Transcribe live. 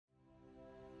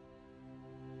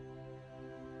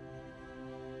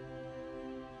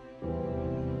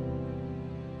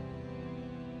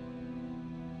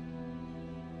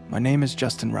My name is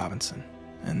Justin Robinson,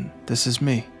 and this is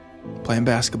me, playing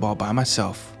basketball by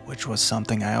myself, which was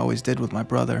something I always did with my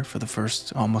brother for the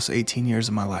first almost 18 years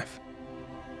of my life.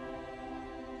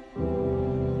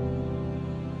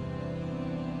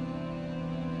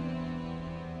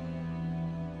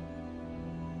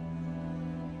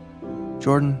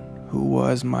 Jordan, who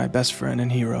was my best friend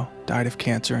and hero, died of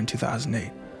cancer in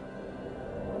 2008.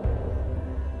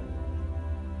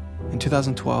 In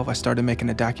 2012, I started making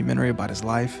a documentary about his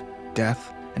life,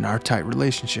 death, and our tight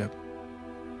relationship.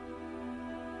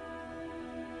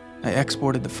 I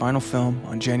exported the final film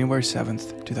on January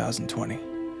 7th, 2020.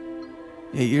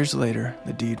 8 years later,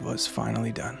 the deed was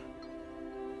finally done.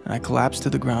 And I collapsed to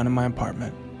the ground in my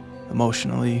apartment,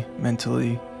 emotionally,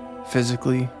 mentally,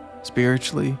 physically,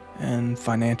 spiritually, and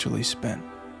financially spent.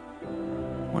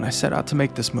 When I set out to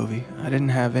make this movie, I didn't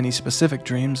have any specific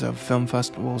dreams of film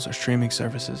festivals or streaming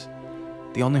services.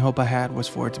 The only hope I had was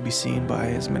for it to be seen by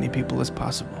as many people as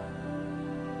possible.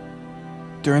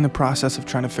 During the process of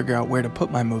trying to figure out where to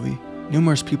put my movie,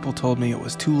 numerous people told me it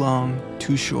was too long,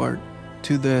 too short,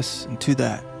 too this and too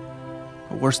that.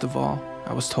 But worst of all,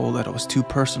 I was told that it was too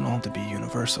personal to be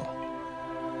universal.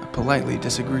 I politely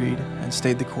disagreed and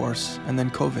stayed the course, and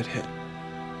then COVID hit.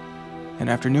 And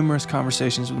after numerous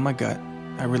conversations with my gut,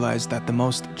 I realized that the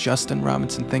most Justin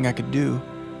Robinson thing I could do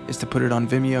is to put it on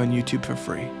Vimeo and YouTube for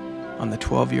free on the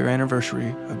 12-year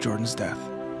anniversary of Jordan's death.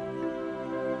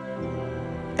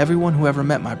 Everyone who ever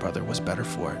met my brother was better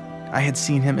for it. I had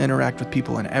seen him interact with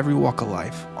people in every walk of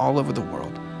life, all over the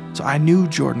world. So I knew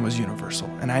Jordan was universal,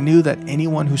 and I knew that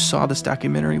anyone who saw this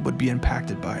documentary would be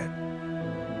impacted by it.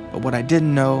 But what I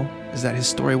didn't know is that his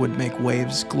story would make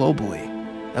waves globally,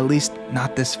 at least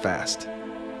not this fast.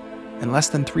 In less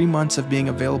than 3 months of being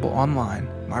available online,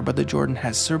 My Brother Jordan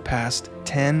has surpassed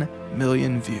 10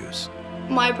 million views.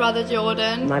 My brother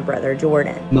Jordan. My brother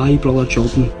Jordan. My brother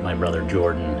Jordan. My brother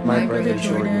Jordan. My brother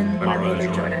Jordan. My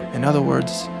brother Jordan. In other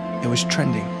words, it was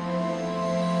trending.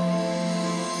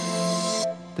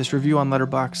 This review on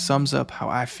Letterboxd sums up how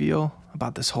I feel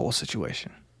about this whole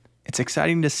situation. It's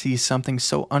exciting to see something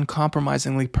so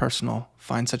uncompromisingly personal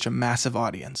find such a massive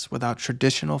audience without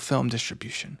traditional film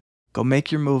distribution. Go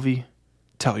make your movie,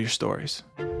 tell your stories.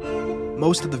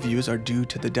 Most of the views are due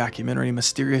to the documentary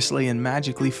mysteriously and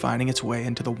magically finding its way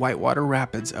into the whitewater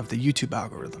rapids of the YouTube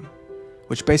algorithm,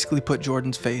 which basically put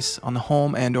Jordan's face on the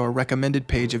home and/or recommended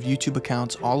page of YouTube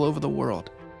accounts all over the world,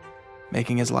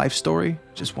 making his life story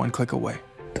just one click away.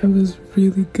 That was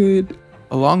really good.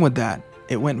 Along with that,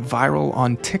 it went viral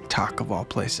on TikTok of all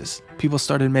places. People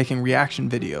started making reaction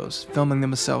videos, filming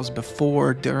themselves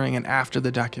before, during, and after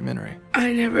the documentary.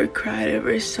 I never cried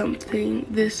over something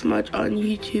this much on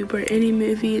YouTube or any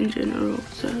movie in general,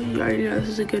 so you already know this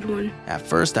is a good one. At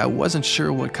first, I wasn't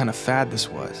sure what kind of fad this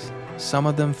was. Some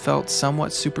of them felt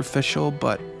somewhat superficial,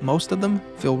 but most of them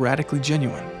feel radically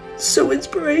genuine. So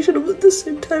inspirational, but at the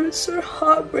same time, it's so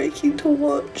heartbreaking to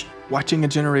watch. Watching a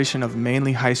generation of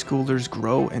mainly high schoolers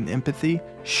grow in empathy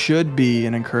should be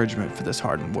an encouragement for this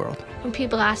hardened world. When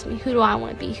people ask me, who do I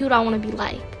want to be? Who do I want to be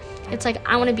like? It's like,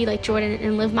 I want to be like Jordan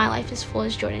and live my life as full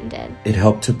as Jordan did. It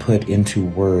helped to put into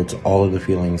words all of the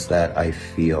feelings that I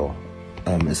feel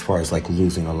as far as like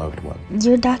losing a loved one.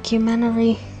 Your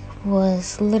documentary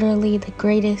was literally the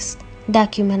greatest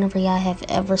documentary I have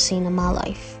ever seen in my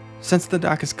life. Since the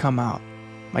doc has come out,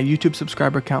 my YouTube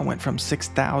subscriber count went from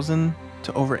 6,000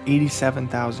 to over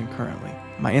 87,000 currently.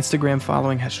 My Instagram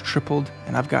following has tripled,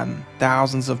 and I've gotten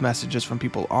thousands of messages from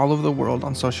people all over the world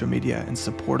on social media in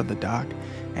support of the doc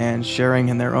and sharing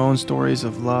in their own stories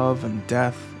of love and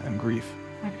death and grief.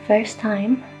 For the first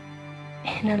time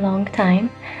in a long time,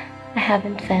 I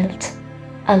haven't felt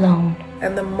alone.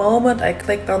 And the moment I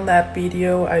clicked on that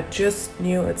video, I just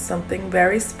knew it's something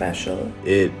very special.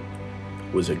 It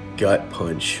was a gut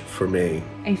punch for me.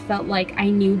 I felt like I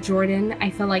knew Jordan. I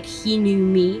felt like he knew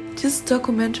me. This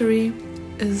documentary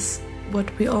is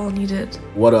what we all needed.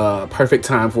 What a perfect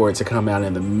time for it to come out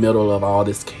in the middle of all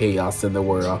this chaos in the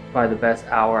world. Probably the best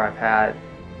hour I've had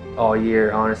all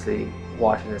year, honestly,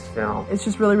 watching this film. It's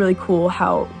just really, really cool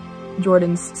how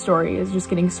Jordan's story is just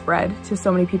getting spread to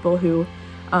so many people who,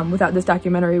 without this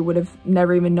documentary, would have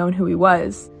never even known who he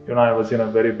was. You know, I was in a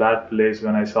very bad place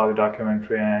when I saw the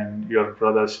documentary, and your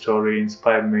brother's story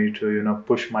inspired me to,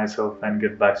 push myself and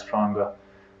get back stronger.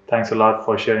 Thanks a lot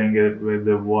for sharing it with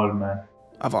the world, man.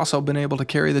 I've also been able to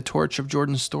carry the torch of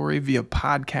Jordan's story via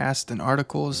podcasts and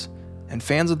articles, and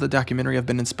fans of the documentary have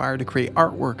been inspired to create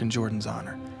artwork in Jordan's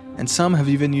honor, and some have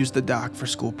even used the doc for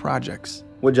school projects.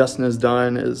 What Justin has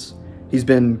done is he's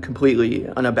been completely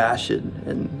unabashed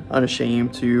and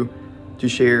unashamed to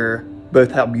share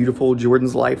both how beautiful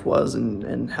Jordan's life was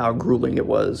and how grueling it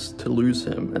was to lose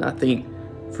him. And I think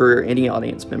for any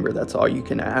audience member, that's all you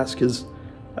can ask is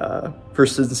for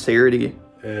sincerity.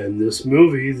 And this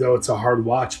movie, though it's a hard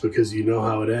watch because you know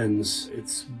how it ends,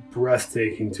 it's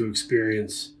breathtaking to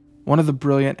experience. One of the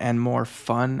brilliant and more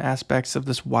fun aspects of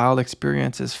this wild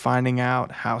experience is finding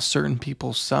out how certain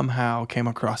people somehow came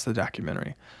across the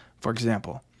documentary. For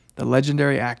example, the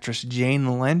legendary actress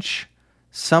Jane Lynch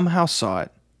somehow saw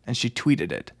it and she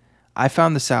tweeted it. I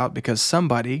found this out because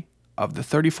somebody, of the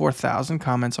 34,000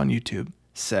 comments on YouTube,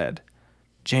 said,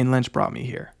 Jane Lynch brought me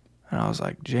here. And I was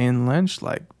like, Jane Lynch?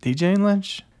 Like the Jane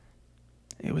Lynch?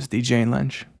 It was the Jane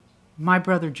Lynch. My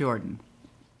Brother Jordan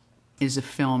is a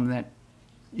film that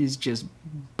is just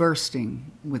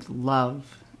bursting with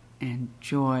love and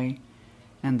joy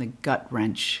and the gut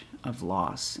wrench of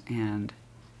loss, and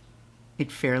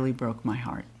it fairly broke my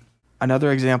heart.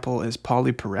 Another example is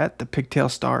Polly Perrette, the pigtail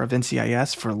star of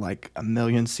NCIS for like 1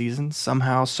 million seasons,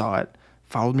 somehow saw it,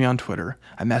 followed me on Twitter.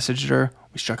 I messaged her,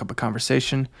 we struck up a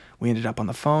conversation, we ended up on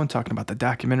the phone talking about the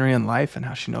documentary and life and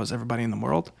how she knows everybody in the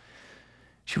world.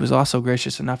 She was also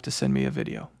gracious enough to send me a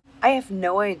video. I have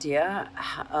no idea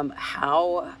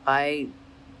how I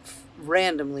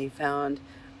randomly found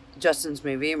Justin's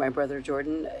movie, My Brother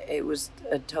Jordan. It was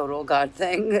a total God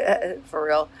thing, for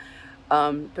real.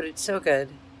 But it's so good.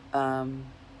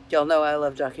 Y'all know I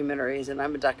love documentaries, and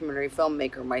I'm a documentary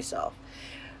filmmaker myself.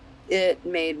 It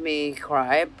made me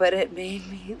cry, but it made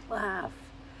me laugh.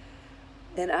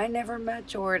 And I never met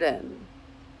Jordan,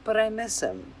 but I miss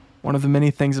him. One of the many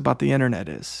things about the internet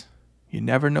is you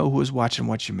never know who is watching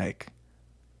what you make.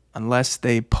 Unless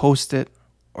they post it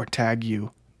or tag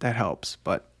you, that helps.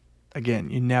 But again,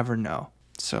 you never know.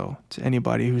 So to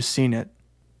anybody who's seen it,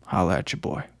 holla at your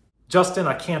boy. Justin,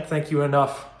 I can't thank you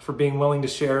enough for being willing to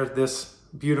share this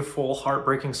beautiful,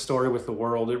 heartbreaking story with the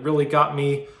world. It really got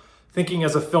me thinking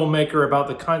as a filmmaker about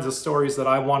the kinds of stories that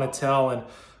I want to tell. And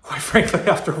quite frankly,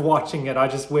 after watching it, I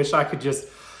just wish I could just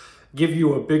give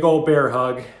you a big old bear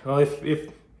hug. Well,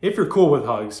 if you're cool with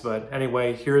hugs, but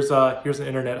anyway, here's an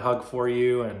internet hug for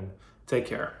you, and take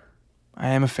care. I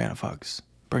am a fan of hugs.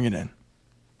 Bring it in.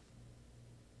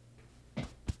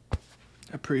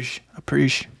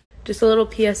 Appreciate. Just a little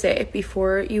PSA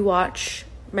before you watch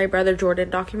My Brother Jordan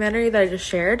documentary that I just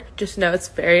shared. Just know it's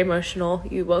very emotional.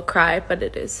 You will cry, but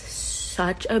it is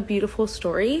such a beautiful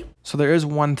story. So there is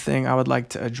one thing I would like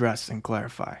to address and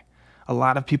clarify. A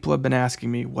lot of people have been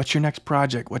asking me, what's your next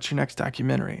project? What's your next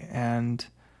documentary? And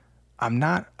I'm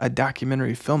not a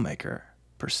documentary filmmaker,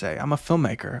 per se. I'm a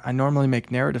filmmaker. I normally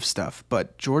make narrative stuff,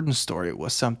 but Jordan's story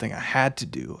was something I had to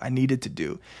do, I needed to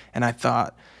do, and I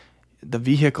thought the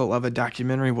vehicle of a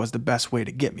documentary was the best way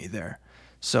to get me there.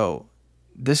 So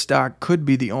this doc could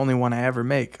be the only one I ever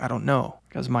make. I don't know,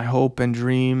 because my hope and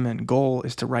dream and goal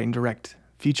is to write and direct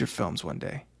feature films one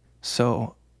day.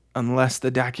 So unless the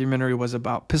documentary was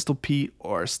about Pistol Pete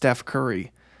or Steph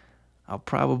Curry, I'll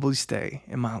probably stay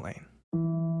in my lane.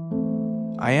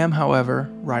 I am, however,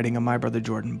 writing a My Brother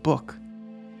Jordan book,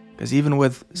 because even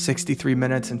with 63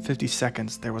 minutes and 50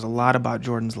 seconds, there was a lot about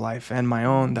Jordan's life and my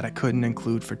own that I couldn't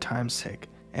include for time's sake.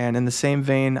 And in the same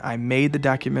vein, I made the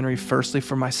documentary firstly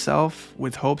for myself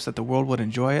with hopes that the world would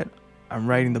enjoy it. I'm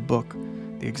writing the book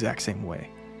the exact same way.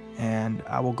 And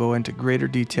I will go into greater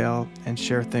detail and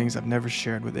share things I've never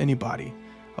shared with anybody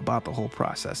about the whole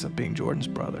process of being Jordan's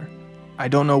brother. I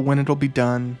don't know when it'll be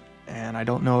done, and I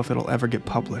don't know if it'll ever get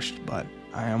published, but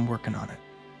I am working on it.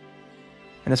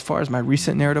 And as far as my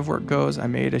recent narrative work goes, I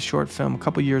made a short film a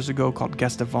couple years ago called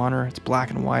Guest of Honor. It's black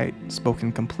and white,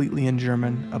 spoken completely in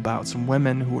German, about some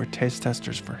women who were taste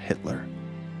testers for Hitler.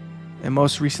 And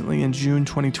most recently in June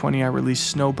 2020, I released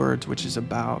Snowbirds, which is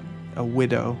about a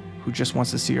widow who just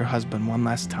wants to see her husband one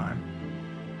last time.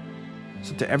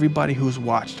 So to everybody who's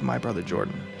watched My Brother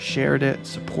Jordan, shared it,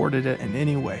 supported it in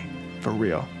any way, for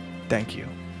real, thank you.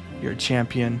 You're a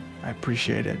champion. I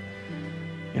appreciate it.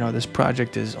 You know, this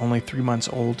project is only 3 months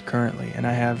old currently, and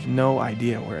I have no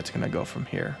idea where it's going to go from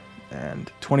here. And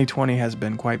 2020 has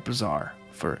been quite bizarre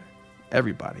for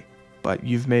everybody. But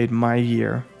you've made my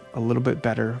year a little bit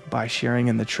better by sharing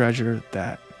in the treasure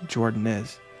that Jordan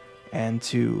is. And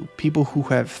to people who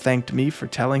have thanked me for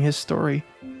telling his story,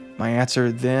 my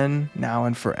answer then, now,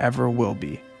 and forever will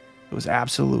be, it was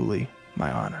absolutely my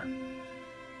honor.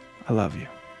 I love you.